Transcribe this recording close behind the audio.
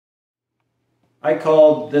I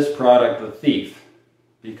called this product the Thief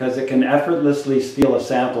because it can effortlessly steal a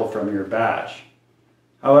sample from your batch.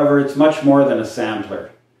 However, it's much more than a sampler.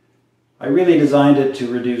 I really designed it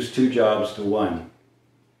to reduce two jobs to one.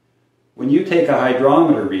 When you take a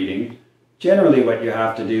hydrometer reading, generally what you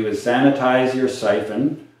have to do is sanitize your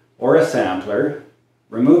siphon or a sampler,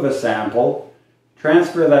 remove a sample,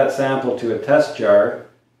 transfer that sample to a test jar,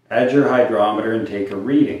 add your hydrometer and take a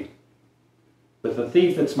reading. With the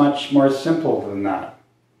Thief, it's much more simple than that.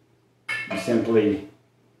 You simply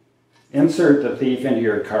insert the Thief into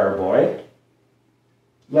your carboy,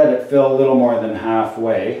 let it fill a little more than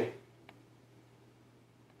halfway.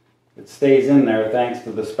 It stays in there thanks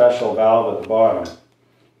to the special valve at the bottom.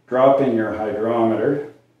 Drop in your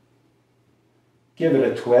hydrometer, give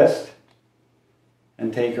it a twist,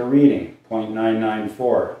 and take a reading,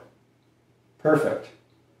 0.994. Perfect.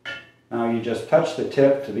 Now you just touch the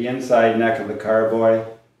tip to the inside neck of the carboy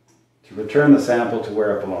to return the sample to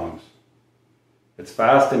where it belongs. It's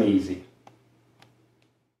fast and easy.